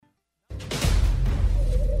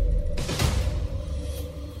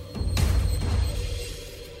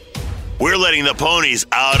We're letting the ponies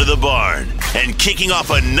out of the barn and kicking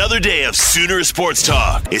off another day of Sooner Sports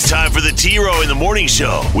Talk. It's time for the T-Row in the Morning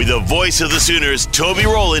Show with the voice of the Sooners, Toby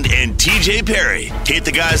Rowland and TJ Perry. Hit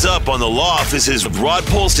the guys up on the law office's Rod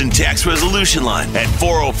Polston tax resolution line at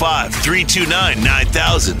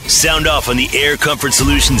 405-329-9000. Sound off on the Air Comfort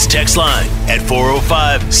Solutions text line at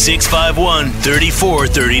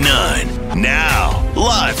 405-651-3439. Now,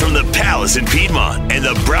 live from the Palace in Piedmont and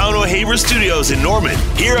the Brown O'Haver Studios in Norman,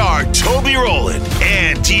 here are Toby Rowland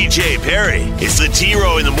and TJ Perry. It's the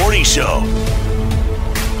T-Row in the Morning Show.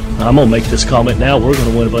 I'm going to make this comment now. We're going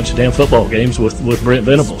to win a bunch of damn football games with Brent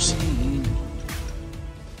Venables.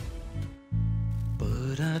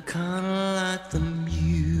 But I kind of like the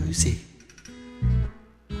music.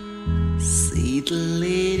 See, the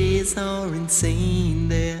ladies are insane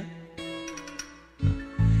there.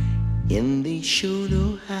 And they sure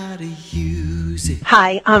know how to use it.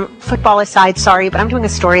 Hi, football aside, sorry, but I'm doing a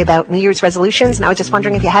story about New Year's resolutions, and I was just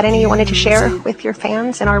wondering if you had any you wanted to share with your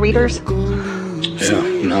fans and our readers? Yeah,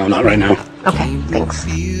 no, not right now. Okay, thanks.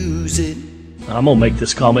 I'm going to make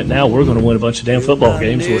this comment now. We're going to win a bunch of damn football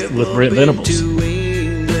games with Brent Venables.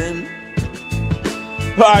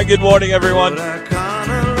 Hi, good morning, everyone.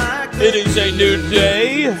 It is a new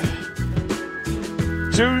day.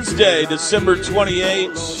 Tuesday, December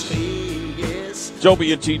 28th.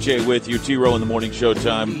 Toby and TJ with you, T-Row in the Morning Show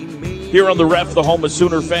time. Here on the Ref, the home of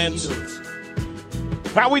Sooner fans.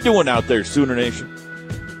 How we doing out there, Sooner Nation?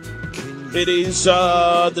 It is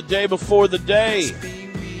the day before the day.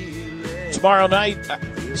 Tomorrow night,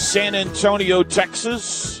 San Antonio,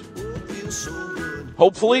 Texas.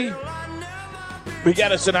 Hopefully, we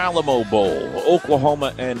got us an Alamo Bowl,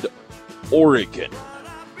 Oklahoma and Oregon.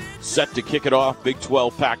 Set to kick it off, Big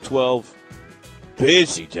 12, Pac-12.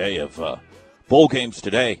 Busy day of bowl games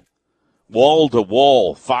today. Wall to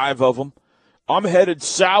wall, 5 of them. I'm headed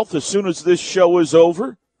south as soon as this show is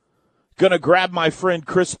over. Going to grab my friend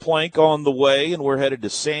Chris Plank on the way, and we're headed to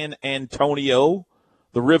San Antonio,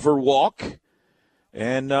 the River Walk.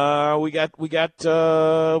 And we got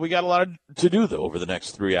a lot to do, though, over the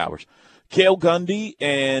next 3 hours. Cale Gundy,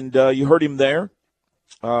 and you heard him there,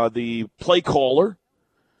 the play caller,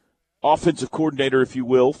 offensive coordinator, if you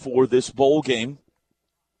will, for this bowl game.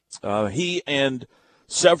 He and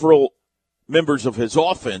several members of his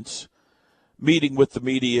offense meeting with the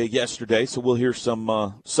media yesterday, so we'll hear some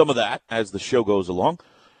of that as the show goes along.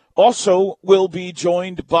 Also, we'll be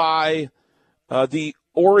joined by the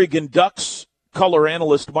Oregon Ducks color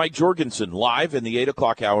analyst Mike Jorgensen live in the 8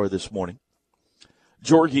 o'clock hour this morning.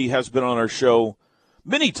 Jorgie has been on our show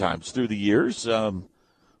many times through the years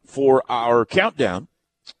for our countdown,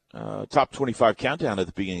 top 25 countdown at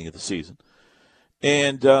the beginning of the season.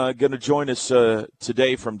 And going to join us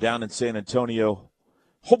today from down in San Antonio,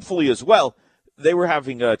 hopefully as well. They were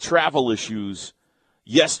having travel issues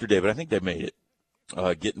yesterday, but I think they made it,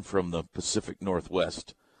 getting from the Pacific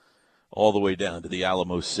Northwest all the way down to the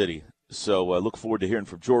Alamo City. So I look forward to hearing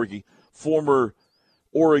from Jorgie, former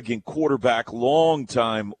Oregon quarterback,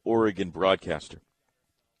 longtime Oregon broadcaster.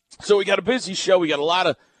 So we got a busy show. We got a lot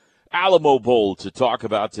of Alamo Bowl to talk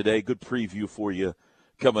about today. Good preview for you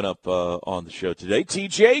coming up on the show today.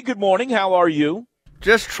 TJ, good morning. How are you?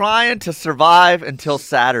 Just trying to survive until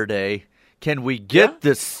Saturday. Can we get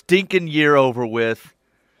this stinking year over with?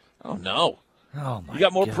 Oh, no. Oh, my You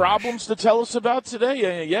got more gosh. problems to tell us about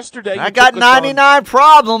today? Yesterday, I got 99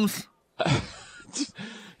 problems.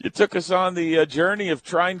 You took us on the journey of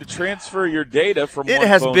trying to transfer your data from It one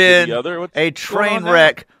has phone been to the other. What's a going train on now?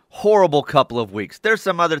 wreck, horrible couple of weeks. There's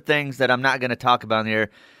some other things that I'm not going to talk about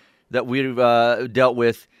here that we've dealt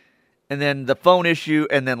with. And then the phone issue,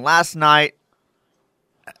 and then last night,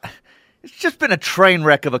 it's just been a train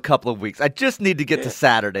wreck of a couple of weeks. I just need to get to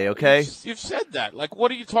Saturday, okay? You've said that. Like, what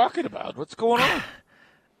are you talking about? What's going on?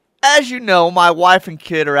 As you know, my wife and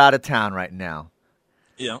kid are out of town right now.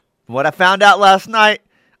 Yeah. What I found out last night,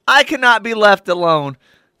 I cannot be left alone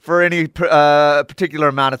for any particular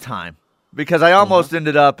amount of time because I almost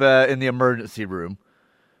ended up in the emergency room.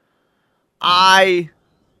 I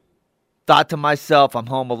thought to myself, I'm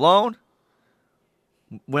home alone.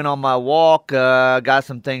 Went on my walk, got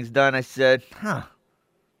some things done. I said,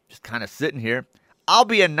 just kind of sitting here. I'll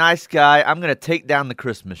be a nice guy. I'm going to take down the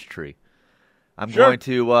Christmas tree. I'm going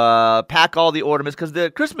to pack all the ornaments because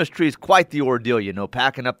the Christmas tree is quite the ordeal,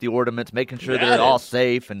 packing up the ornaments, making sure they're all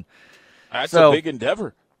safe. And That's so a big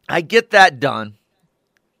endeavor. I get that done.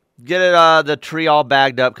 Get it, the tree all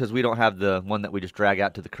bagged up because we don't have the one that we just drag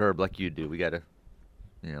out to the curb like you do. We got to,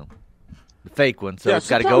 the fake one. So it's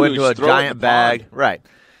got to go into a giant bag. Right.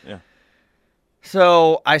 Yeah.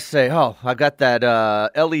 So I say, oh, I got that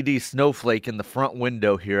LED snowflake in the front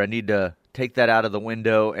window here. I need to take that out of the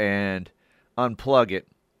window and unplug it.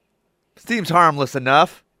 Seems harmless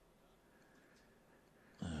enough.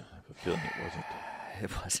 I have a feeling it wasn't.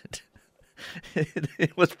 It wasn't.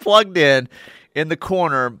 It was plugged in the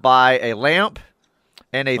corner by a lamp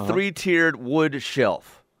and a three-tiered wood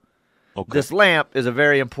shelf. Okay. This lamp is a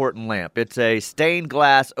very important lamp. It's a stained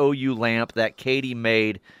glass OU lamp that Katie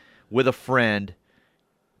made with a friend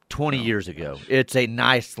 20 years ago. It's a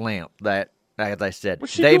nice lamp that, as I said,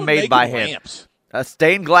 What's she they doing made by making hand. lamps? A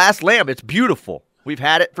stained glass lamp. It's beautiful. We've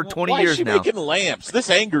had it for 20 Why years is she now. making lamps? This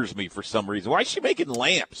angers me for some reason. Why is she making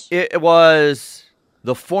lamps? It was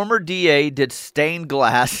the former DA did stained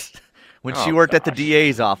glass when she worked at the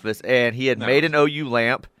DA's office, and he had made an OU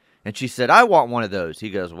lamp, and she said, I want one of those. He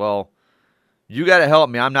goes, well, you got to help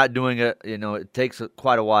me. I'm not doing it. You know, it takes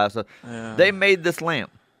quite a while. So they made this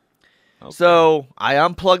lamp. Okay. So I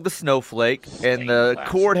unplugged the snowflake, and the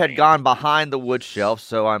cord had gone behind the wood shelf,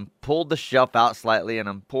 so I pulled the shelf out slightly, and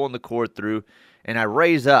I'm pulling the cord through, and I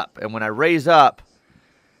raise up. And when I raise up,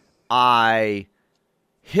 I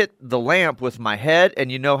hit the lamp with my head,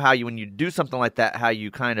 and you know how when you do something like that, how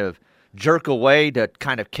you kind of jerk away to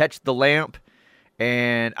kind of catch the lamp,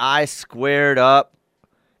 and I squared up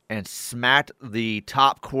and smacked the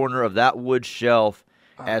top corner of that wood shelf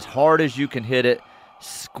as hard as you can hit it,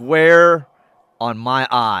 square on my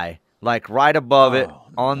eye, like right above it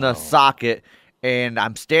on the socket, and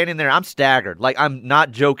I'm standing there. I'm staggered. Like, I'm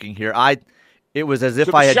not joking here. It was as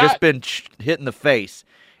if I had just been hit in the face,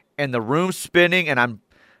 and the room's spinning, and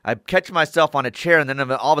I catch myself on a chair, and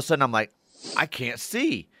then all of a sudden I'm like, I can't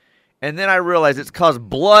see. And then I realize it's because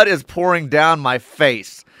blood is pouring down my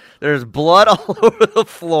face. There's blood all over the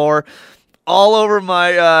floor, all over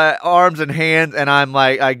my arms and hands, and I'm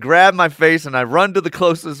like, I grab my face and I run to the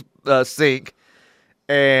closest sink,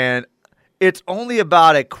 and it's only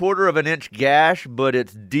about a 1/4 of an inch gash, but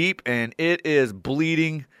it's deep and it is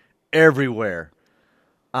bleeding everywhere.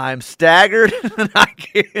 I'm staggered and I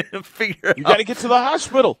can't figure out. You got to get to the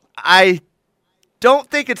hospital. I don't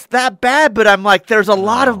think it's that bad, but I'm like, there's a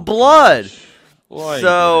lot of blood. Boy,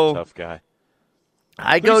 so you're a tough guy.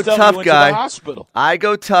 I Please go tell me tough you went to guy. the hospital. I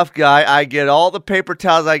go tough guy. I get all the paper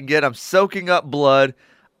towels I can get. I'm soaking up blood.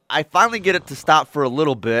 I finally get it to stop for a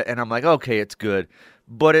little bit, and I'm like, okay, it's good.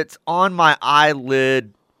 But it's on my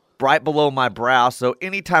eyelid, right below my brow. So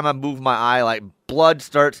anytime I move my eye, like blood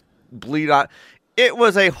starts bleed on. It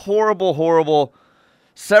was a horrible, horrible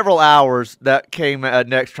several hours that came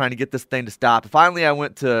next trying to get this thing to stop. Finally, I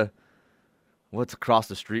went to what's across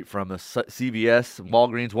the street from us, CVS,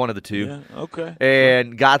 Walgreens, one of the two. Yeah, okay.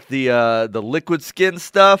 And got the liquid skin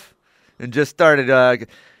stuff and just started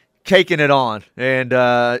caking it on. And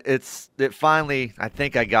it finally, I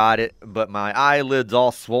think I got it, but my eyelid's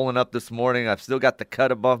all swollen up this morning. I've still got the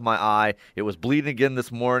cut above my eye. It was bleeding again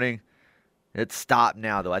this morning. It's stopped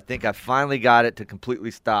now, though. I think I finally got it to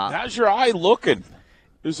completely stop. How's your eye looking?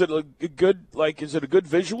 Is it a good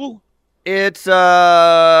visual? It's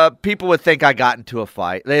people would think I got into a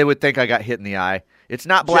fight. They would think I got hit in the eye. It's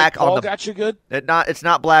not black Paul on the got you good? It's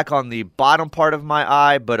not black on the bottom part of my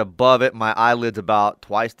eye, but above it, my eyelid's about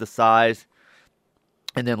twice the size.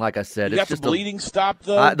 And then, like I said, You it's got just the bleeding stopped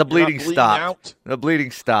though. the bleeding stopped. Out? The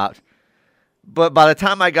bleeding stopped. But by the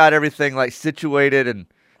time I got everything like situated and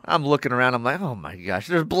I'm looking around, I'm like, oh my gosh,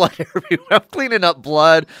 there's blood everywhere. I'm cleaning up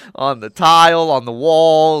blood on the tile, on the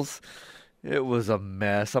walls. It was a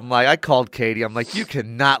mess. I'm like, I called Katie. I'm like, you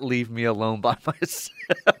cannot leave me alone by myself.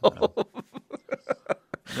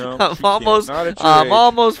 No, I'm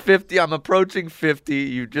almost 50. I'm approaching 50.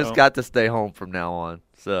 You just got to stay home from now on.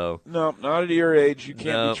 So no, not at your age. You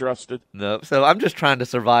can't be trusted. No. So I'm just trying to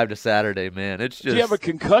survive to Saturday, man. It's just. Do you have a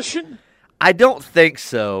concussion? I don't think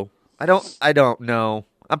so. I don't know.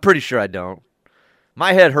 I'm pretty sure I don't.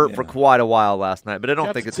 My head hurt for quite a while last night, but I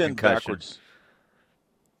don't think it's a concussion. Backwards.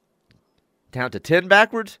 Count to 10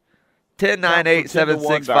 backwards? 10, 9, 8, 7,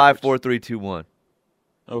 6, 5, 4, 3, 2, 1.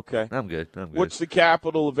 Okay. I'm good. What's the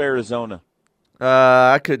capital of Arizona?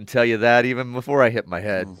 I couldn't tell you that even before I hit my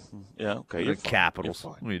head. Yeah, okay. The capitals.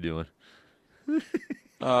 What are you doing?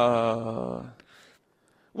 Well,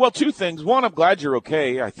 two things. One, I'm glad you're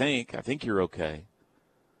okay, I think you're okay.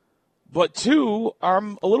 But two,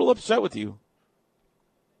 I'm a little upset with you.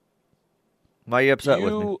 Why are you upset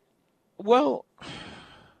with me? Well,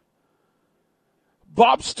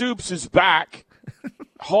 Bob Stoops is back.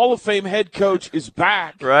 Hall of Fame head coach is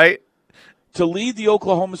back. Right. To lead the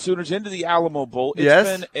Oklahoma Sooners into the Alamo Bowl. It's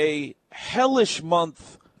been a hellish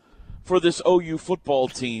month for this OU football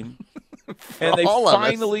team. And they all of us.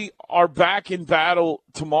 finally are back in battle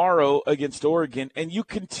tomorrow against Oregon, and you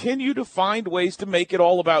continue to find ways to make it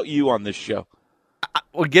all about you on this show.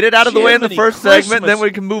 We'll get it out of the way in the Jiminy first Christmas. segment, then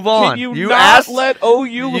we can move on. Can you not let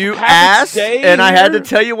OU You have asked, its day and I had to here?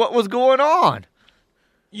 tell you what was going on.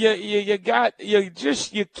 You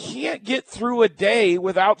can't get through a day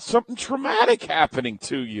without something traumatic happening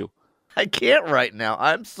to you. I can't right now.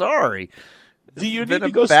 I'm sorry. Do you been need to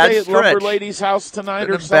a go bad stay at stretch. Lumber Lady's house tonight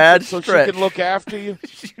Been or a something bad so stretch. she can look after you?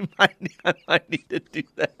 I might need to do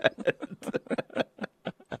that.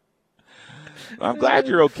 I'm glad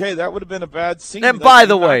you're okay. That would have been a bad scene. And That by you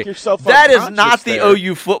the way, knocked yourself that is unconscious not the there.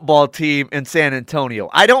 OU football team in San Antonio.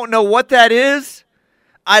 I don't know what that is.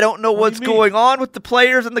 I don't know what's do you mean? going on with the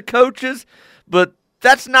players and the coaches, but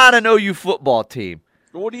that's not an OU football team.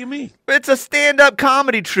 What do you mean? It's a stand-up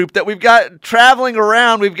comedy troupe that we've got traveling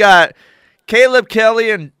around. We've got Caleb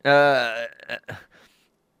Kelly and what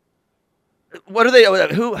are they?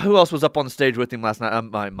 Who else was up on the stage with him last night?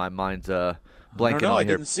 My mind's I blanking don't know. on I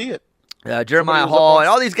here. didn't see it. Jeremiah was up Hall on- and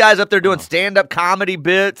all these guys up there doing stand-up comedy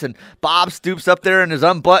bits, and Bob Stoops up there in his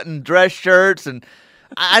unbuttoned dress shirts, and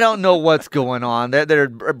I don't know what's going on.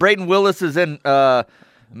 Braden Willis is in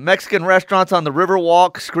Mexican restaurants on the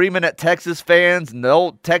Riverwalk screaming at Texas fans, and the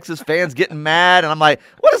old Texas fans getting mad, and I'm like,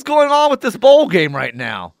 what is going on with this bowl game right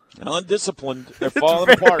now? Undisciplined. They're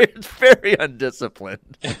falling apart. It's very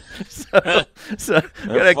undisciplined. so got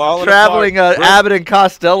a falling traveling apart. Abbott and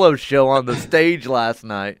Costello show on the stage last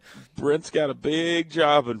night. Brent's got a big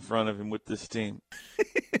job in front of him with this team.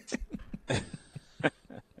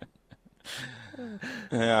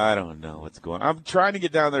 Yeah, I don't know what's going on. I'm trying to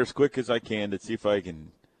get down there as quick as I can to see if I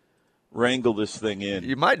can wrangle this thing in.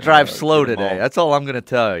 You might drive slow get 'em today. all. That's all I'm going to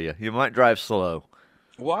tell you. You might drive slow.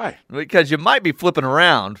 Why? Because you might be flipping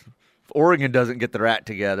around if Oregon doesn't get their act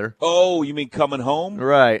together. Oh, you mean coming home?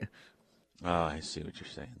 Right. Oh, I see what you're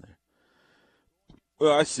saying there.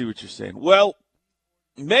 Well, I see what you're saying. Well,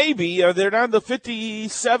 maybe. They're down to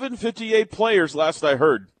 57, 58 players last I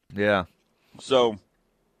heard. Yeah. So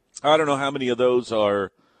I don't know how many of those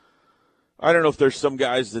are. I don't know if there's some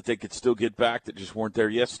guys that they could still get back that just weren't there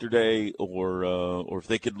yesterday, or if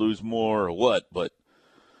they could lose more or what. But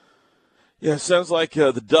yeah, it sounds like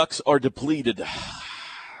the Ducks are depleted.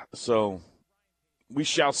 So we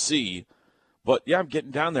shall see. But yeah, I'm getting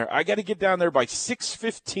down there. I got to get down there by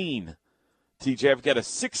 6:15. TJ, I've got a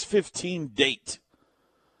 6:15 date.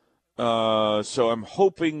 So I'm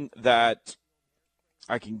hoping that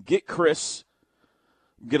I can get Chris.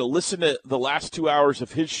 I'm going to listen to the last 2 hours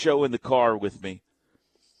of his show in the car with me.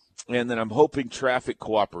 And then I'm hoping traffic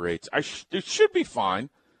cooperates. It should be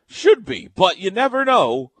fine. Should be. But you never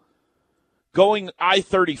know. Going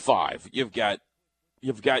I-35, you've got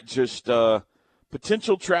just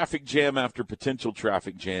potential traffic jam after potential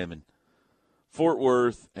traffic jam in Fort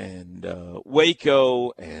Worth and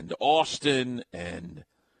Waco and Austin, and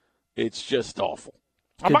it's just awful.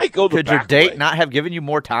 I might go the Could your back date way. not have given you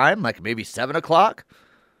more time, like maybe 7 o'clock?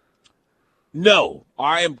 No,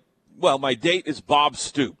 my date is Bob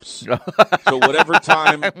Stoops. So whatever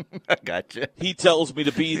time I gotcha. he tells me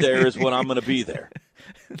to be there is when I'm going to be there.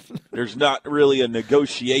 There's not really a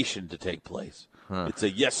negotiation to take place. It's a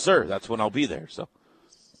yes, sir. That's when I'll be there. So,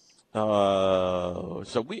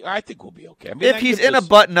 I think we'll be okay. I mean, If that he's gives in a us-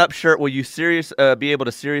 button-up shirt, will you be able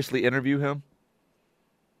to seriously interview him?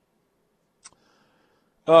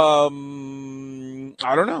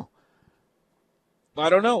 I don't know. I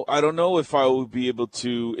don't know if I will be able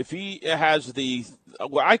to. If he has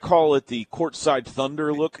I call it the courtside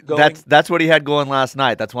thunder look going. That's what he had going last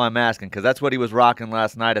night. That's why I'm asking, because that's what he was rocking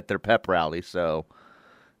last night at their pep rally. So,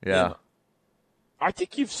 yeah. I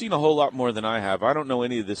think you've seen a whole lot more than I have. I don't know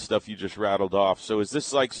any of this stuff you just rattled off. So is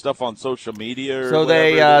this like stuff on social media? Or So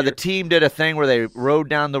whatever the team did a thing where they rode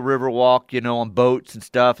down the Riverwalk, on boats and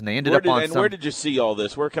stuff, and they ended up on where did you see all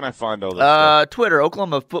this? Where can I find all this stuff? Twitter,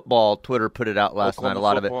 Oklahoma football. Twitter put it out last night. A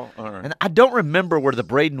lot of it, All right. and I don't remember where the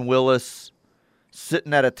Braden Willis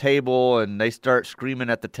sitting at a table and they start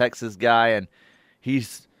screaming at the Texas guy, and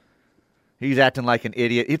he's acting like an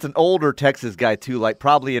idiot. It's an older Texas guy too, like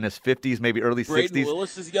probably in his 50s, maybe early 60s. Braden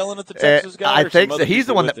Willis is yelling at the Texas guy? I or think some so. other He's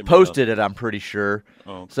the people one with that him, posted it, I'm pretty sure.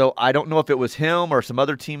 Oh, okay. So I don't know if it was him or some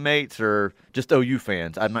other teammates or just OU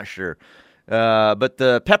fans. I'm not sure. But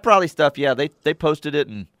the pep rally stuff, yeah, they posted it,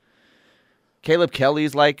 and Caleb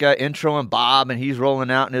Kelly's like introing Bob, and he's rolling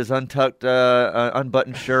out in his untucked,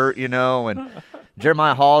 unbuttoned shirt, and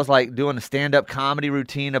Jeremiah Hall's like doing a stand-up comedy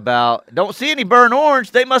routine about, don't see any burnt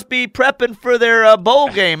orange. They must be prepping for their bowl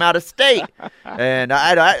game out of state. And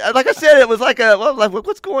I like I said, it was like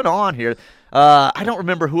what's going on here? I don't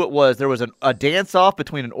remember who it was. There was a dance-off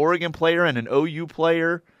between an Oregon player and an OU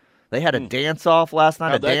player. They had a dance-off last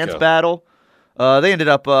night, How'd a that dance go? battle. They ended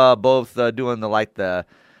up both doing the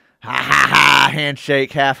ha-ha-ha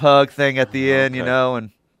handshake, half-hug thing at the end, you Okay. know.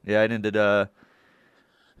 And, yeah, it ended so,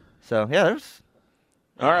 yeah, there's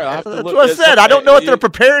All right, I'll have to that's look. what I said. I don't know if they're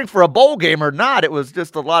preparing for a bowl game or not. It was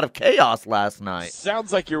just a lot of chaos last night.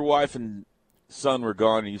 Sounds like your wife and son were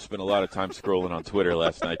gone, and you spent a lot of time scrolling on Twitter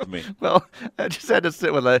last night to me. Well, I just had to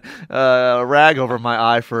sit with a rag over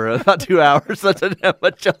my eye for about 2 hours. So I didn't have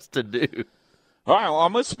much else to do. All right, well,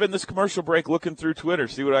 I'm going to spend this commercial break looking through Twitter,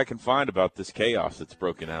 see what I can find about this chaos that's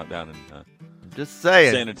broken out down in Just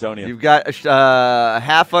saying. San Antonio. You've got a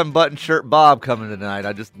half unbuttoned shirt Bob coming tonight.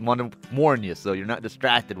 I just want to warn you so you're not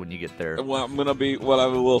distracted when you get there. Well, I'm a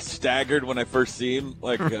little staggered when I first see him.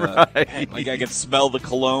 Like, Right. like I can smell the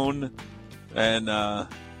cologne. And, yeah.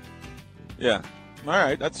 All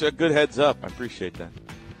right, that's a good heads up. I appreciate that.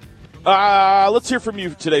 Let's hear from you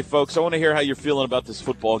today, folks. I want to hear how you're feeling about this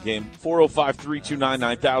football game.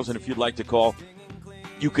 405-329-9000 if you'd like to call.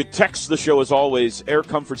 You could text the show as always. Air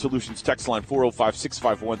Comfort Solutions text line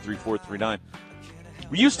 405-651-3439.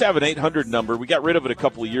 We used to have an 800 number. We got rid of it a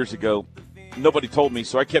couple of years ago. Nobody told me,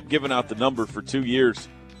 so I kept giving out the number for 2 years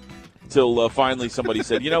till finally somebody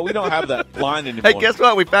said, we don't have that line anymore. Hey, guess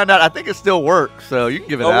what? We found out. I think it still works, so you can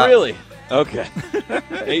give it out. Oh, really? Okay.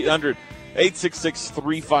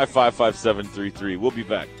 800-866-355-5733. We'll be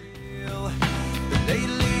back.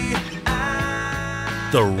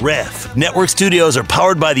 The Ref Network studios are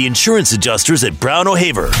powered by the insurance adjusters at Brown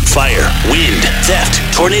O'Haver. Fire, wind,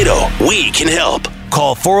 theft, tornado. We can help.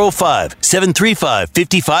 Call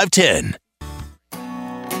 405-735-5510.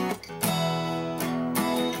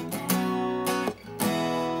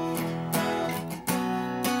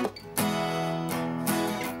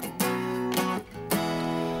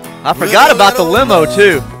 I forgot about the limo,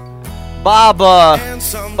 too. Bob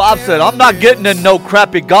said, I'm not getting in no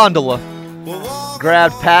crappy gondola.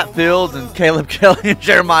 Grabbed Pat Fields and Caleb Kelly and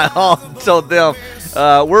Jeremiah Hall and told them,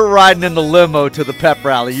 we're riding in the limo to the pep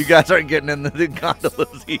rally. You guys aren't getting in the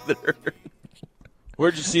gondolas either.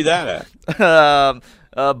 Where'd you see that at?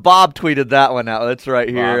 Bob tweeted that one out. That's right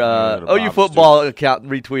here. Bob, OU Bob's football account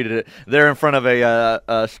retweeted it. They're in front of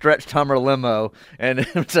a stretched Hummer limo, and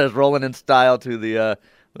it says rolling in style to the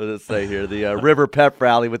what does it say here? The River Pep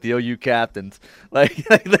Rally with the OU captains. Like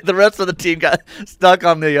the rest of the team got stuck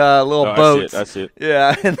on the little boats. I see it.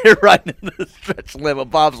 Yeah, and they're riding in the stretch limo.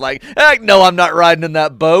 Bob's like, heck no, I'm not riding in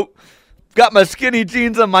that boat. Got my skinny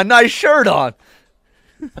jeans and my nice shirt on.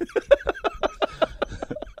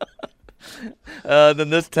 Then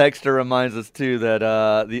this texter reminds us, too, that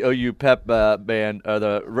the OU Pep band, or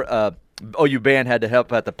the OU band had to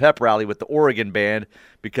help at the pep rally with the Oregon band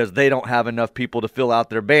because they don't have enough people to fill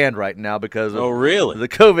out their band right now because of the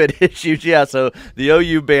COVID issues. Yeah, so the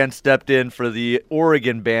OU band stepped in for the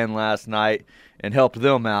Oregon band last night and helped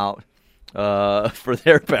them out for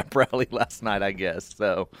their pep rally last night, I guess.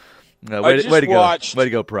 So, way to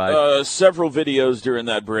go, Pride. Several videos during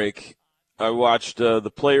that break. I watched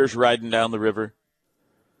the players riding down the river.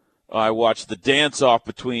 I watched the dance-off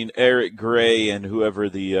between Eric Gray and whoever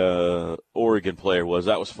the Oregon player was.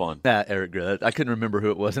 That was fun. Eric Gray. I couldn't remember who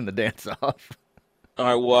it was in the dance-off.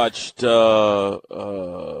 I watched I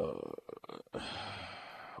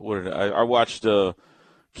watched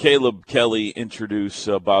Caleb Kelly introduce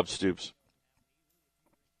Bob Stoops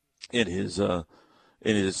in his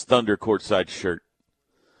Thunder courtside shirt.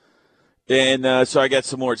 And so I got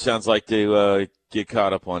some more, it sounds like, to get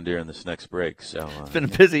caught up on during this next break. So it's been a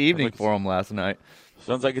busy evening for him last night.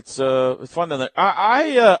 Sounds like it's fun down there.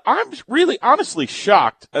 I'm really honestly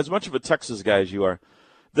shocked, as much of a Texas guy as you are,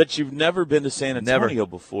 that you've never been to San Antonio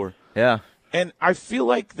before. Yeah. And I feel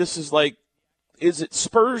like this is like, is it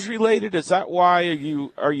Spurs related? Is that why have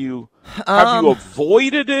you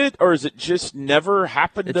avoided it, or is it just never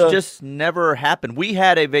happened? It's just never happened. We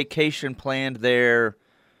had a vacation planned there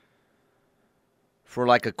for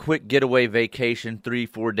like a quick getaway vacation,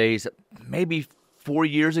 3-4 days, maybe 4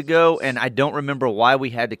 years ago, and I don't remember why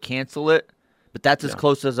we had to cancel it, but that's as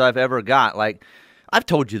close as I've ever got. Like, I've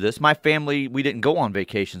told you this, my family, we didn't go on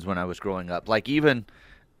vacations when I was growing up. Like, even,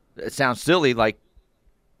 it sounds silly, like,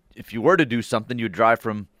 if you were to do something, you'd drive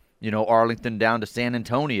from, Arlington down to San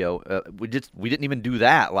Antonio. We didn't even do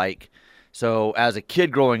that. Like, so as a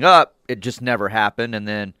kid growing up, it just never happened, and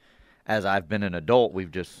then as I've been an adult, we've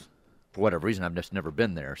just, for whatever reason, I've just never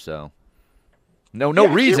been there. So, no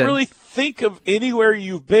reason. I can't really think of anywhere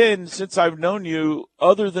you've been since I've known you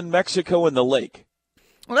other than Mexico and the lake.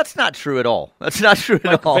 Well, that's not true at all. That's not true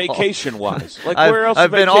at all. Vacation-wise. Like, where else?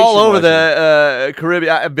 I've been all over the Caribbean.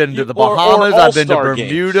 I've been to the Bahamas. I've been to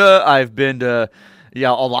Bermuda. Games. I've been to, a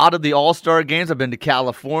lot of the All-Star games. I've been to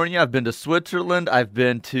California. I've been to Switzerland. I've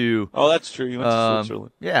been to... Oh, that's true. You went to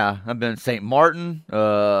Switzerland. Yeah. I've been to St. Martin,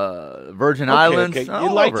 Virgin Islands. Okay.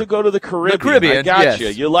 You like to go to the Caribbean. The Caribbean, I got yes. you.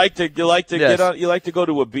 You like to get on. You like to go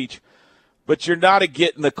to a beach. But you're not to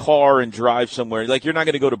get in the car and drive somewhere. Like, you're not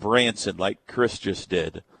going to go to Branson like Chris just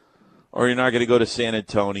did. Or you're not going to go to San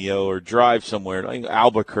Antonio or drive somewhere, like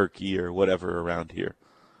Albuquerque or whatever around here.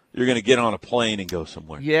 You're going to get on a plane and go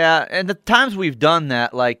somewhere. Yeah, and the times we've done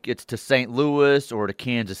that, like it's to St. Louis or to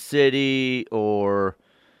Kansas City or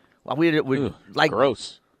like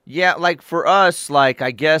gross. Yeah, like for us, like I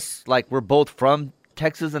guess like we're both from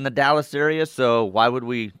Texas and the Dallas area, so why would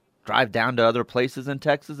we drive down to other places in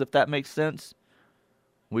Texas if that makes sense?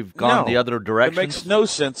 We've gone the other direction. It makes no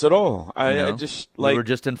sense at all. I just like we were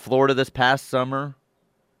just in Florida this past summer.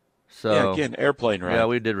 So yeah, again, airplane ride. Yeah,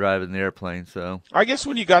 we did ride in the airplane. So I guess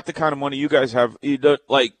when you got the kind of money you guys have, you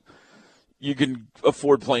can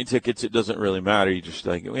afford plane tickets. It doesn't really matter. You just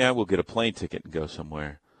like, yeah, we'll get a plane ticket and go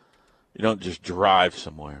somewhere. You don't just drive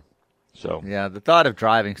somewhere. So yeah, the thought of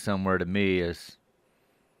driving somewhere to me is.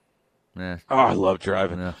 Oh, I love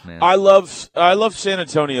driving. Yeah, man. I love San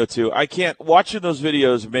Antonio too. I can't watching those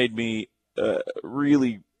videos made me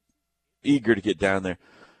really eager to get down there.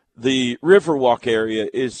 The Riverwalk area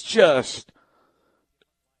is just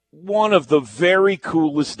one of the very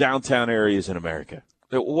coolest downtown areas in America.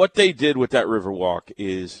 What they did with that Riverwalk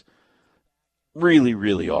is really,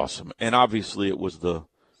 really awesome. And obviously, it was the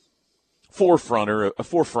forerunner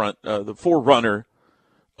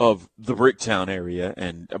of the Bricktown area,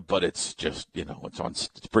 but it's just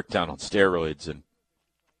it's Bricktown on steroids, and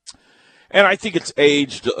I think it's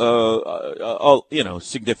aged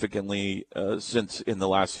significantly since in the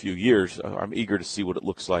last few years. I'm eager to see what it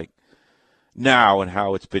looks like now and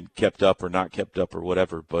how it's been kept up or not kept up or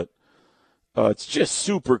whatever. But it's just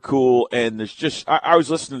super cool, and there's just I was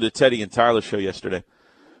listening to Teddy and Tyler show yesterday,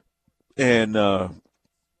 and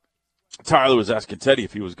Tyler was asking Teddy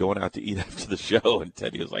if he was going out to eat after the show, and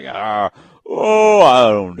Teddy was like, I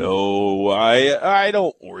don't know. I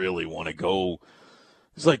don't really want to go.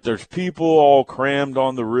 It's like there's people all crammed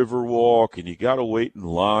on the Riverwalk, and you got to wait in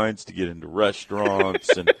lines to get into restaurants,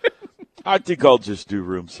 and I think I'll just do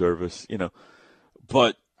room service,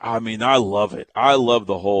 But, I mean, I love it. I love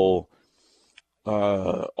the whole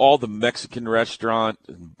all the Mexican restaurant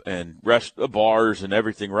and bars and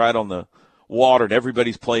everything right on the water, and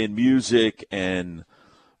everybody's playing music, and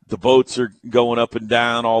the boats are going up and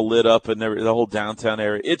down, all lit up, and the whole downtown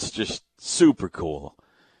area. It's just super cool.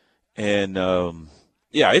 And,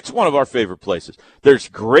 it's one of our favorite places. There's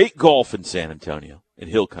great golf in San Antonio, in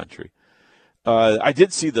Hill Country. I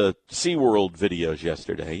did see the SeaWorld videos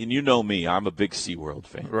yesterday, and you know me, I'm a big SeaWorld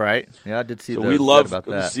fan. Right. Yeah, I did see so those. We love about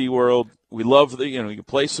the that. SeaWorld. We love you can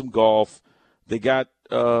play some golf. They got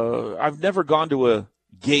I've never gone to a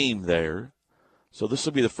game there. So this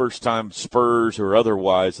will be the first time, Spurs or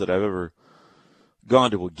otherwise, that I've ever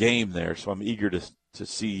gone to a game there. So I'm eager to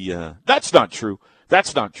see. That's not true.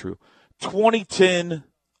 2010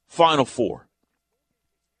 Final Four,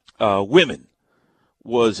 women,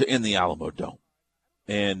 was in the Alamo Dome.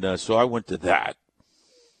 And so I went to that.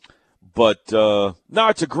 But, no,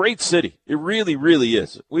 it's a great city. It really, really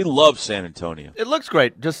is. We love San Antonio. It looks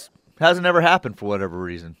great. Just hasn't ever happened for whatever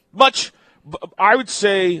reason. I would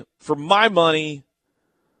say, for my money,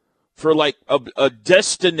 for like a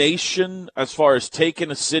destination as far as taking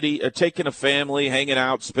a family, hanging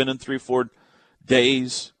out, spending 3-4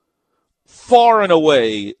 days, far and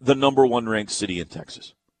away the number one ranked city in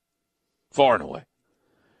Texas. Far and away.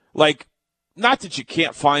 Like, not that you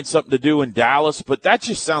can't find something to do in Dallas, but that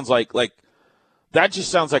just sounds like a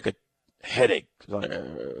headache.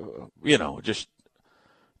 Just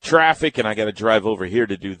traffic, and I got to drive over here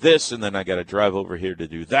to do this, and then I got to drive over here to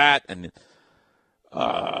do that, and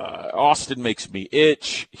Austin makes me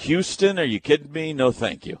itch. Houston, are you kidding me? No,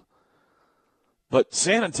 thank you. But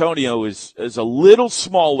San Antonio is a little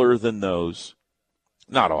smaller than those,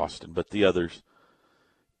 not Austin, but the others,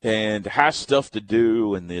 and has stuff to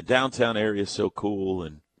do, and the downtown area is so cool,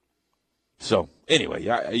 and so anyway,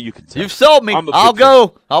 you can tell. You've sold me. I'll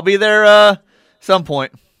go. I'll be there some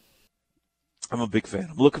point. I'm a big fan.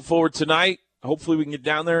 I'm looking forward tonight. Hopefully we can get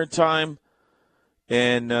down there in time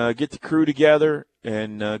and get the crew together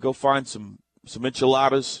and go find some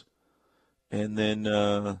enchiladas and then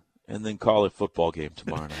and then call it football game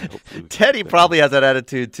tomorrow night. Hopefully Teddy probably has that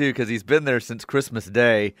attitude too because he's been there since Christmas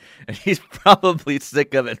Day, and he's probably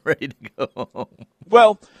sick of it and ready to go home.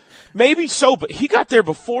 Well, maybe so, but he got there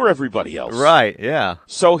before everybody else. Right, yeah.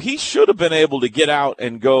 So he should have been able to get out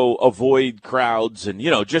and go avoid crowds and,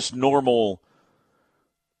 just normal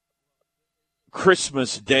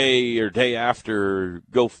Christmas Day or day after,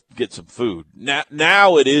 go get some food.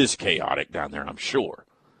 Now it is chaotic down there, I'm sure.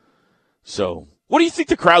 So what do you think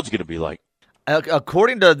the crowd's going to be like?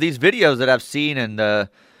 According to these videos that I've seen, and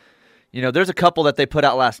there's a couple that they put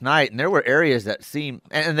out last night, and there were areas that seem,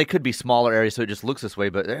 and they could be smaller areas, so it just looks this way,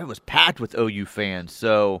 but it was packed with OU fans.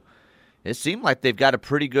 So it seemed like they've got a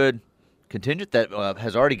pretty good contingent that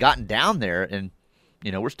has already gotten down there, and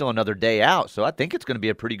we're still another day out, so I think it's going to be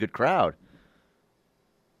a pretty good crowd.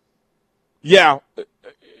 Yeah,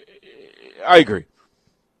 I agree.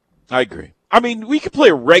 I mean, we could play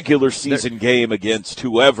a regular season game against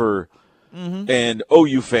whoever, and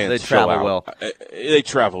OU fans they travel well. They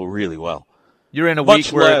travel really well. You're in a week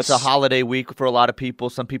where it's a holiday week for a lot of people.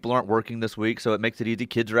 Some people aren't working this week, so it makes it easy.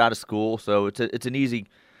 Kids are out of school, so it's an easy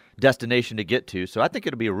destination to get to. So I think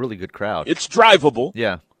it'll be a really good crowd. It's drivable.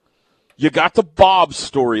 Yeah. You got the Bob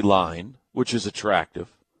storyline, which is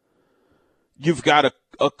attractive. You've got a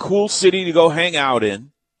cool city to go hang out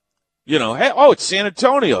in. Hey, it's San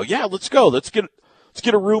Antonio. Yeah, let's go. Let's get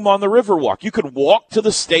a room on the Riverwalk. You can walk to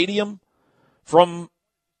the stadium from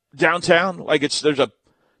downtown. Like it's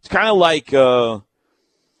kind of like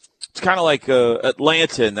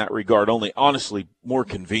Atlanta in that regard. Only honestly more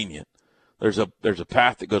convenient. There's a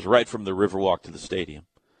path that goes right from the Riverwalk to the stadium.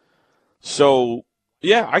 So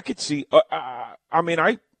yeah, I could see. I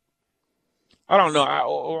don't know.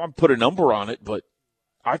 I'll put a number on it, but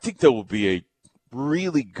I think there will be a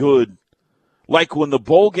really good, like when the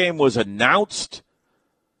bowl game was announced,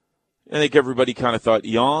 I think everybody kind of thought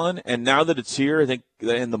yawn, and now that it's here, I think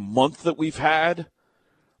in the month that we've had,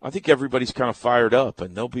 I think everybody's kind of fired up,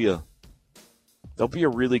 and there'll be a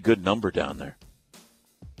really good number down there.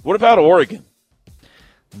 What about Oregon?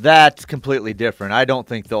 That's completely different. I don't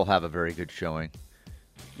think they'll have a very good showing.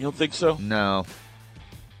 You don't think so? No.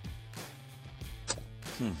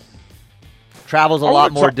 Travel's a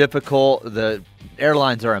lot more difficult. The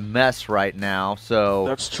airlines are a mess right now, so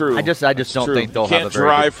that's true. I just don't think they'll have a very good showing. You can't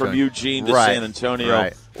drive from Eugene to San Antonio.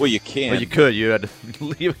 Right. Well, you can. Well, you could. You had to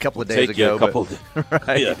leave a couple of days ago.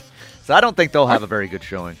 Right. Yeah. So I don't think they'll have a very good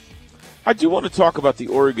showing. I do want to talk about the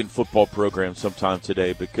Oregon football program sometime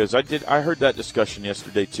today because I heard that discussion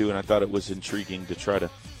yesterday too, and I thought it was intriguing to try to.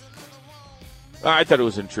 I thought it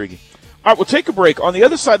was intriguing. All right, we'll take a break. On the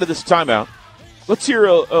other side of this timeout, let's hear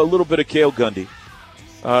a little bit of Cale Gundy.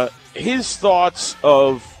 His thoughts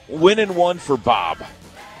of winning one for Bob.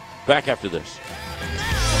 Back after this.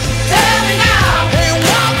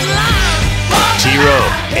 T-Row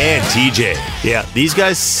and TJ. Yeah, these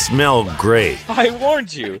guys smell great. I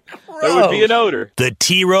warned you. There would be an odor. The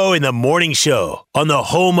T-Row in the Morning Show on the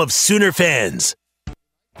home of Sooner fans.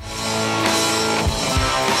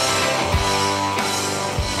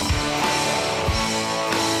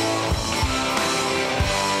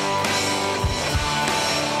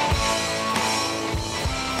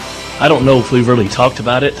 I don't know if we've really talked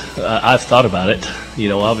about it. I've thought about it,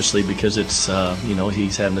 obviously because it's,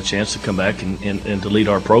 he's having the chance to come back and to lead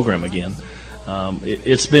our program again.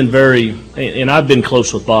 It's been very, and I've been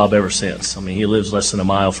close with Bob ever since. I mean, he lives less than a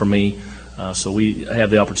mile from me, so we have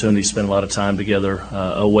the opportunity to spend a lot of time together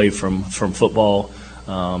away from football,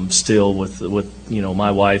 still with my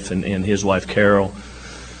wife and his wife, Carol.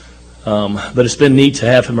 But it's been neat to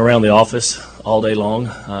have him around the office all day long.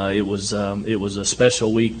 It was a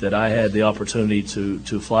special week that I had the opportunity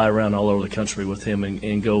to fly around all over the country with him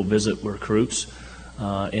and go visit recruits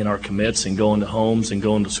in our commits and go into homes and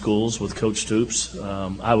go into schools with Coach Stoops.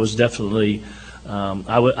 I was definitely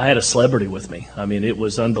I had a celebrity with me. I mean, it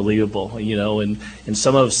was unbelievable, and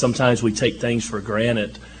sometimes we take things for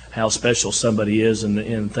granted, how special somebody is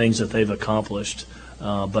and things that they've accomplished.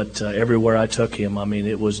 But everywhere I took him, I mean,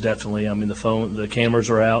 it was definitely, the cameras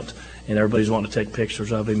were out and everybody's wanting to take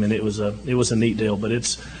pictures of him, and it was a neat deal. But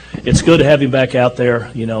it's good to have him back out there.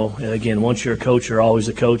 Again, once you're a coach, you're always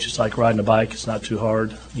a coach. It's like riding a bike. It's not too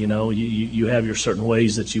hard. You have your certain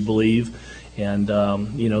ways that you believe, and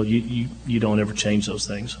you don't ever change those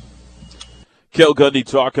things. Cale Gundy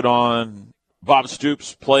talking on Bob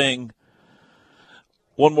Stoops playing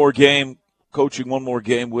one more game. Coaching one more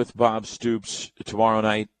game with Bob Stoops tomorrow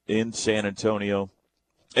night in San Antonio.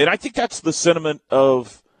 And I think that's the sentiment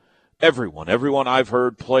of everyone. Everyone I've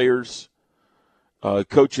heard, players,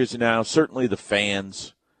 coaches now, certainly the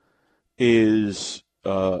fans, is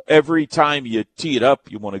every time you tee it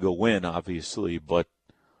up, you want to go win, obviously, but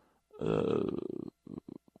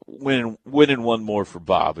winning one more for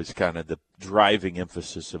Bob is kind of the driving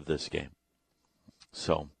emphasis of this game.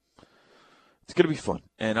 So it's going to be fun.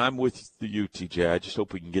 And I'm with you, TJ. I just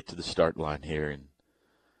hope we can get to the start line here. And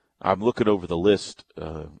I'm looking over the list.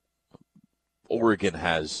 Oregon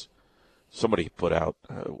has somebody put out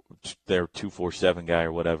their 247 guy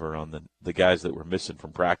or whatever on the guys that were missing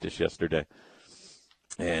from practice yesterday.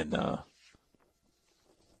 And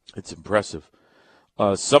it's impressive.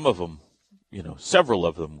 Some of them, several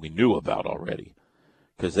of them we knew about already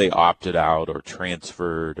because they opted out or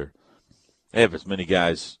transferred, or they have as many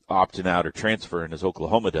guys opting out or transferring as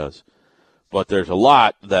Oklahoma does. But there's a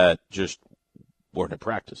lot that just weren't at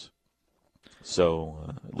practice.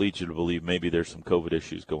 So it leads you to believe maybe there's some COVID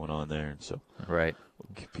issues going on there. And so right.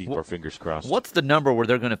 We'll keep our fingers crossed. What's the number where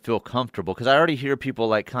they're going to feel comfortable? Because I already hear people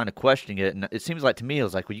like kind of questioning it, and it seems like to me it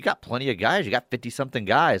was like, well, you got plenty of guys. You got 50-something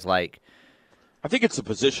guys. Like, I think it's a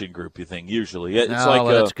position group. You think usually it's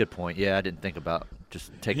that's a good point. Yeah, I didn't think about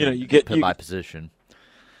just taking by position.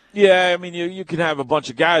 Yeah, I mean you can have a bunch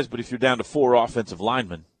of guys, but if you're down to 4 offensive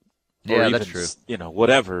linemen, or even, that's true.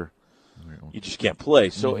 Whatever, you just can't play.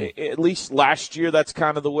 So at least last year, that's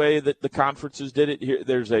kind of the way that the conferences did it. Here,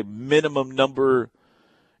 there's a minimum number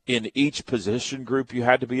in each position group you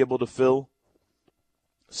had to be able to fill.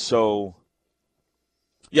 So,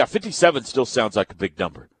 yeah, 57 still sounds like a big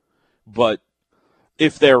number. But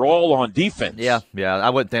if they're all on defense. Yeah, I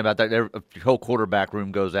wouldn't think about that. Your whole quarterback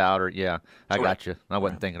room goes out, or I got you. I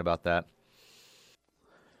wasn't thinking about that.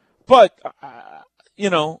 But,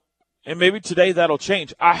 and maybe today that'll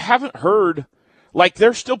change. I haven't heard,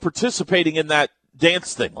 they're still participating in that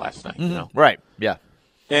dance thing last night. Right, yeah.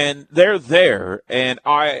 And they're there, and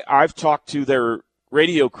I've talked to their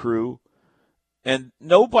radio crew, and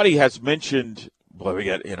nobody has mentioned, boy, we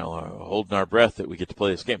got, holding our breath that we get to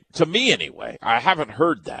play this game. To me, anyway, I haven't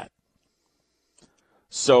heard that.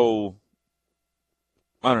 So,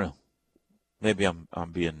 I don't know. Maybe I'm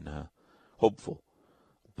being hopeful.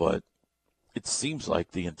 But it seems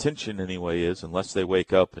like the intention, anyway, is unless they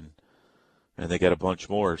wake up and they get a bunch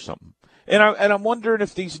more or something. And I'm wondering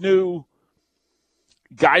if these new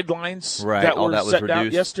guidelines that were set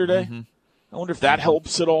out yesterday, I wonder if that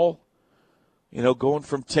helps at all. Going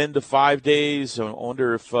from 10 to 5 days. I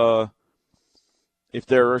wonder if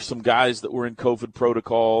there are some guys that were in COVID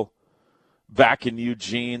protocol back in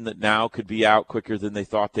Eugene that now could be out quicker than they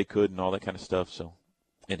thought they could and all that kind of stuff. So,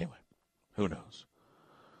 anyway, who knows?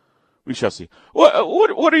 We shall see.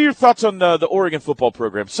 What are your thoughts on the Oregon football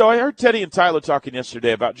program? So I heard Teddy and Tyler talking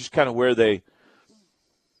yesterday about just kind of where they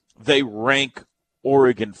rank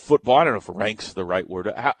Oregon football. I don't know if rank's the right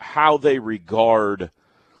word. How they regard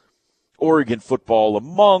Oregon football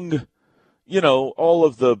among, all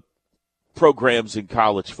of the programs in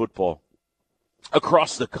college football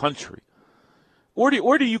across the country.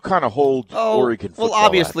 Where do you kind of hold Oregon football? Well,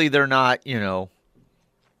 obviously they're not,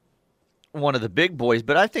 one of the big boys,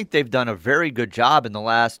 but I think they've done a very good job in the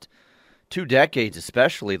last 2 decades,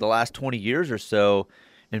 especially the last 20 years or so,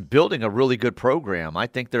 in building a really good program. I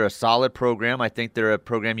think they're a solid program. I think they're a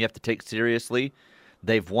program you have to take seriously.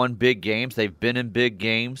 They've won big games. They've been in big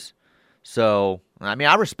games. So, I mean,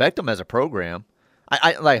 I respect them as a program.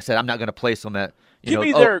 I like I said, I'm not going to place them at,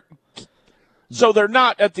 so they're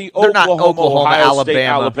not at the Oklahoma, Ohio State,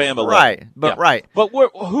 Alabama level. Right, but right. But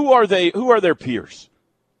who are they? Who are their peers?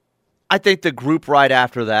 I think the group right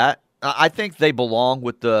after that, I think they belong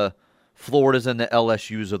with the Floridas and the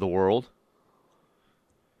LSUs of the world.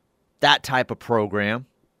 That type of program.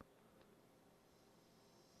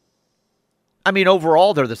 I mean,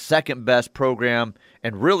 overall, they're the second best program,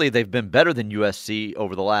 and really they've been better than USC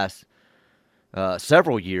over the last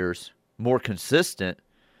several years, more consistent,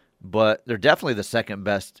 but they're definitely the second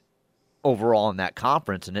best overall in that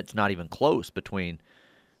conference, and it's not even close between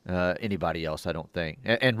anybody else, I don't think.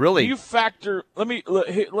 And really, let's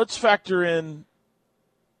factor in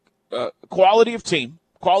quality of team,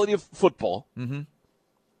 quality of football,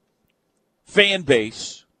 fan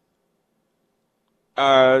base,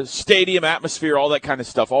 stadium atmosphere, all that kind of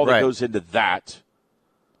stuff, all that goes into that.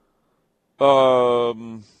 Yeah,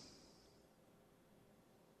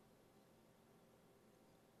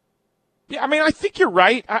 I mean, I think you're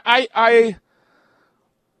right. I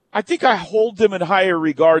think I hold them in higher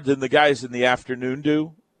regard than the guys in the afternoon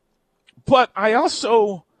do. But I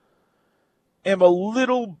also am a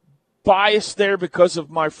little biased there because of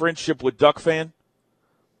my friendship with Duck Fan.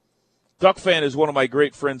 Duck Fan is one of my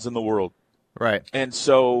great friends in the world. Right. And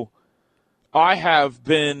so I have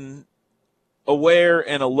been aware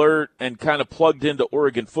and alert and kind of plugged into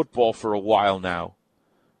Oregon football for a while now.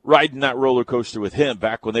 riding that roller coaster with him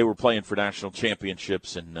back when they were playing for national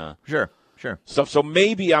championships and Sure. stuff. So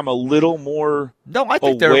maybe I'm a little more I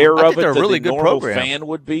think aware they're of it a than really the good normal program. fan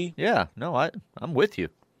would be. Yeah, no, I'm with you.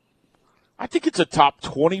 I think it's a top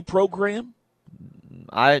 20 program.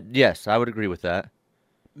 Yes, I would agree with that.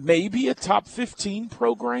 Maybe a top 15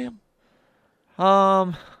 program.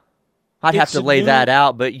 I'd have to lay that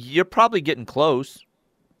out, but you're probably getting close.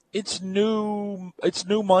 It's new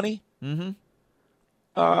money. Mm-hmm.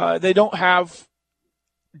 They don't have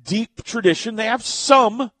deep tradition. They have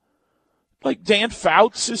some, like Dan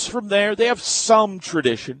Fouts is from there. They have some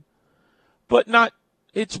tradition, but not.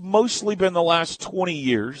 It's mostly been the last 20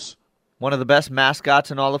 years. One of the best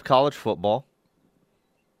mascots in all of college football.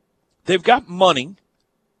 They've got money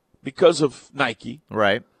because of Nike.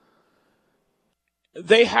 Right.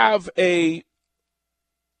 They have I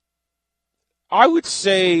would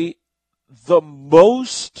say, the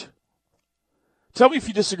most, tell me if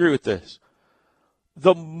you disagree with this,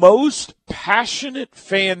 the most passionate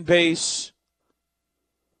fan base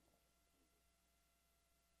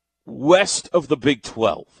west of the Big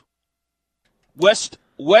 12. West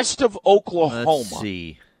of Oklahoma. Let's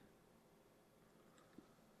see.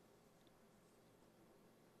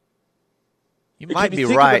 You might Can be you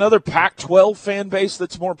think right. of another Pac-12 fan base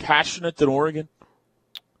that's more passionate than Oregon?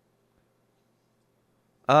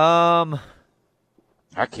 I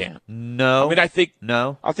can't. No. I mean, I think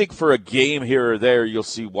for a game here or there, you'll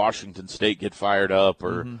see Washington State get fired up,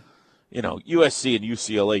 or USC and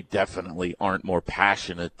UCLA definitely aren't more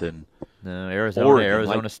passionate than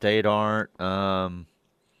Arizona State aren't.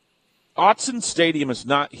 Autzen Stadium is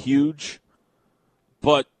not huge,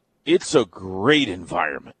 but it's a great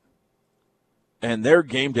environment, and their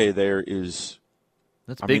game day there is.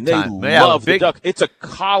 That's big time. They love the Duck. It's a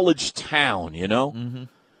college town, Mm-hmm.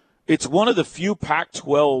 It's one of the few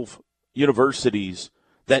Pac-12 universities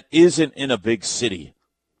that isn't in a big city.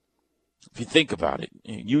 If you think about it,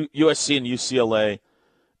 USC and UCLA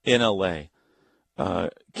in LA,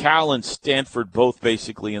 Cal and Stanford both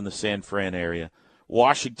basically in the San Fran area.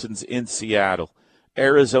 Washington's in Seattle.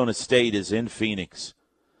 Arizona State is in Phoenix.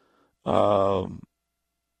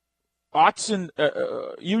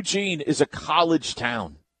 Eugene is a college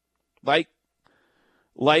town,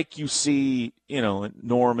 like you see, in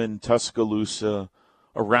Norman, Tuscaloosa,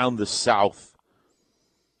 around the South.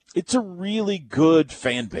 It's a really good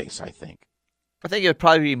fan base, I think. I think it would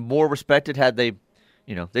probably be more respected had they,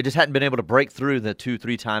 they just hadn't been able to break through the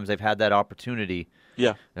 2-3 times they've had that opportunity.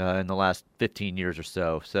 Yeah. In the last 15 years or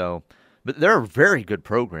so. So, but they're a very good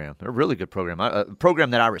program. They're a really good program. A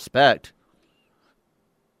program that I respect.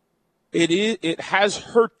 It has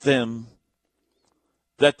hurt them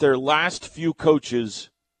that their last few coaches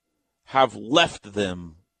have left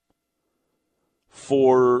them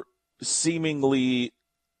for seemingly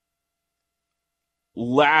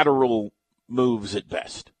lateral moves at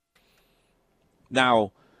best.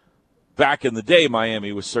 Now, back in the day,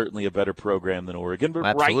 Miami was certainly a better program than Oregon, but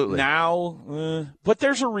Absolutely. Right now, but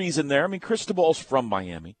there's a reason there. I mean, Cristobal's from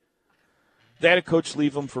Miami. They had a coach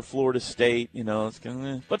leave them for Florida State,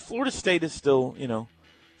 but Florida State is still,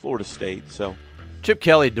 Florida State. So Chip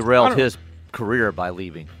Kelly derailed his career by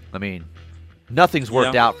leaving. I mean, nothing's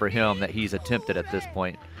worked out for him that he's attempted at this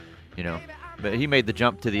point, But he made the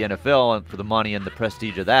jump to the NFL and for the money and the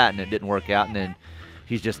prestige of that, and it didn't work out. And then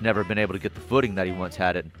he's just never been able to get the footing that he once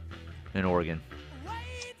had in Oregon.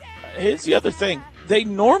 Here's the other thing. They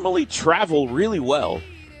normally travel really well.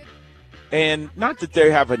 And not that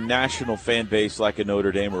they have a national fan base like a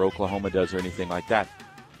Notre Dame or Oklahoma does or anything like that,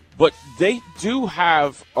 but they do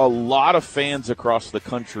have a lot of fans across the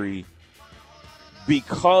country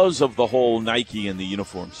because of the whole Nike and the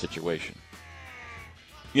uniform situation.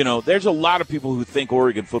 There's a lot of people who think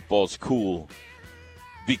Oregon football is cool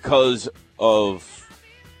because of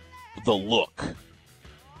the look.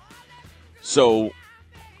 So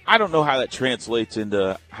I don't know how that translates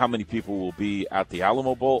into how many people will be at the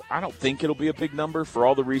Alamo Bowl. I don't think it'll be a big number for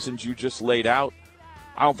all the reasons you just laid out.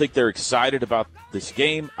 I don't think they're excited about this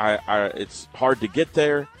game. It's hard to get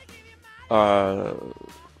there.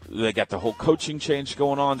 They got the whole coaching change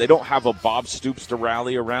going on. They don't have a Bob Stoops to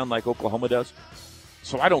rally around like Oklahoma does.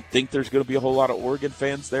 So I don't think there's going to be a whole lot of Oregon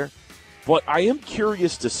fans there. But I am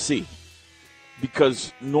curious to see,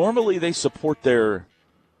 because normally they support their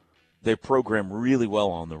program really well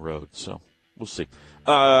on the road. So we'll see.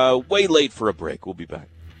 Way late for a break. We'll be back.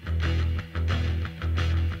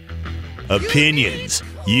 Opinions.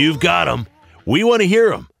 You've got them. We want to hear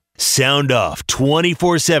them. Sound off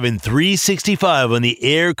 24/7, 365 on the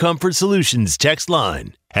Air Comfort Solutions text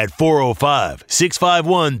line at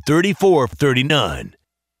 405-651-3439.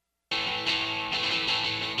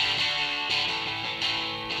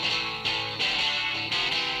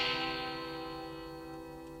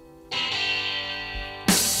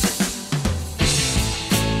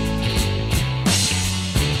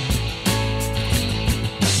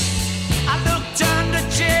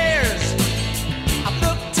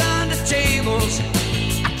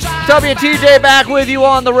 Toby and TJ back with you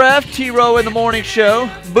on the Ref. T-Row in the morning show.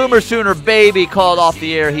 Boomer Sooner Baby called off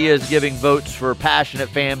the air. He is giving votes for passionate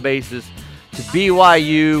fan bases to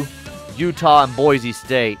BYU, Utah, and Boise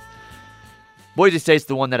State. Boise State's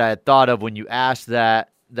the one that I had thought of when you asked that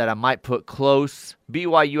I might put close.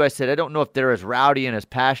 BYU, I said, I don't know if they're as rowdy and as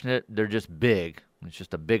passionate. They're just big. It's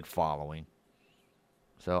just a big following.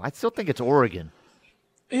 So I still think it's Oregon.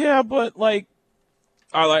 Yeah, but, I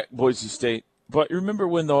like Boise State. But remember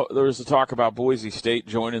when there was a talk about Boise State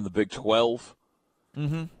joining the Big 12?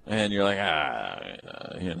 Mm-hmm. And you're like,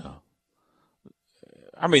 I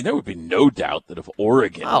mean, there would be no doubt that if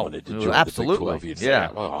Oregon wanted to join the Big 12, you'd say,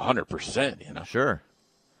 100%, Sure.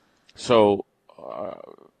 So, I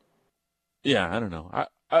don't know.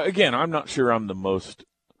 Again, I'm not sure I'm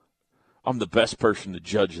the best person to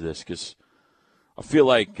judge this because I feel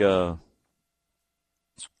like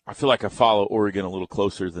I follow Oregon a little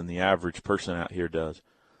closer than the average person out here does.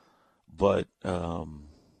 But, I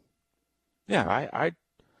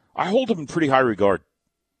hold them in pretty high regard.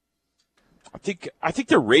 I think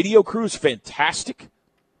their radio crew is fantastic.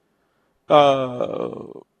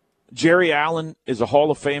 Jerry Allen is a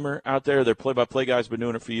Hall of Famer out there. Their play-by-play guy's been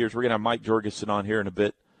doing it for years. We're going to have Mike Jorgensen on here in a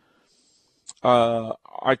bit.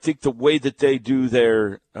 I think the way that they do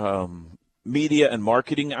their media and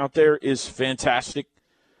marketing out there is fantastic.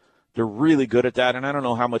 They're really good at that, and I don't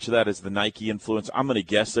know how much of that is the Nike influence. I'm going to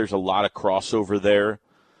guess there's a lot of crossover there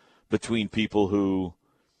between people who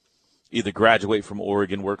either graduate from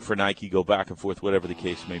Oregon, work for Nike, go back and forth, whatever the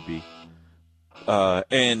case may be.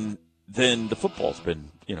 And then the football's been,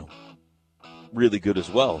 really good as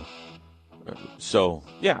well. So,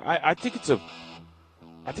 I think it's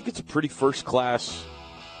a pretty first-class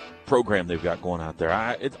program they've got going out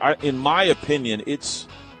there. In my opinion, it's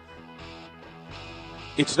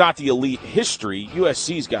not the elite history.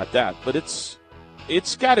 USC's got that, but it's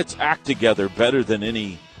got its act together better than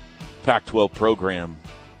any Pac-12 program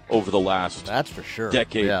over the last that's for sure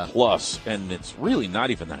decade plus, and it's really not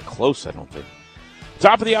even that close, I don't think.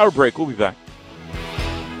 Top of the hour break. We'll be back.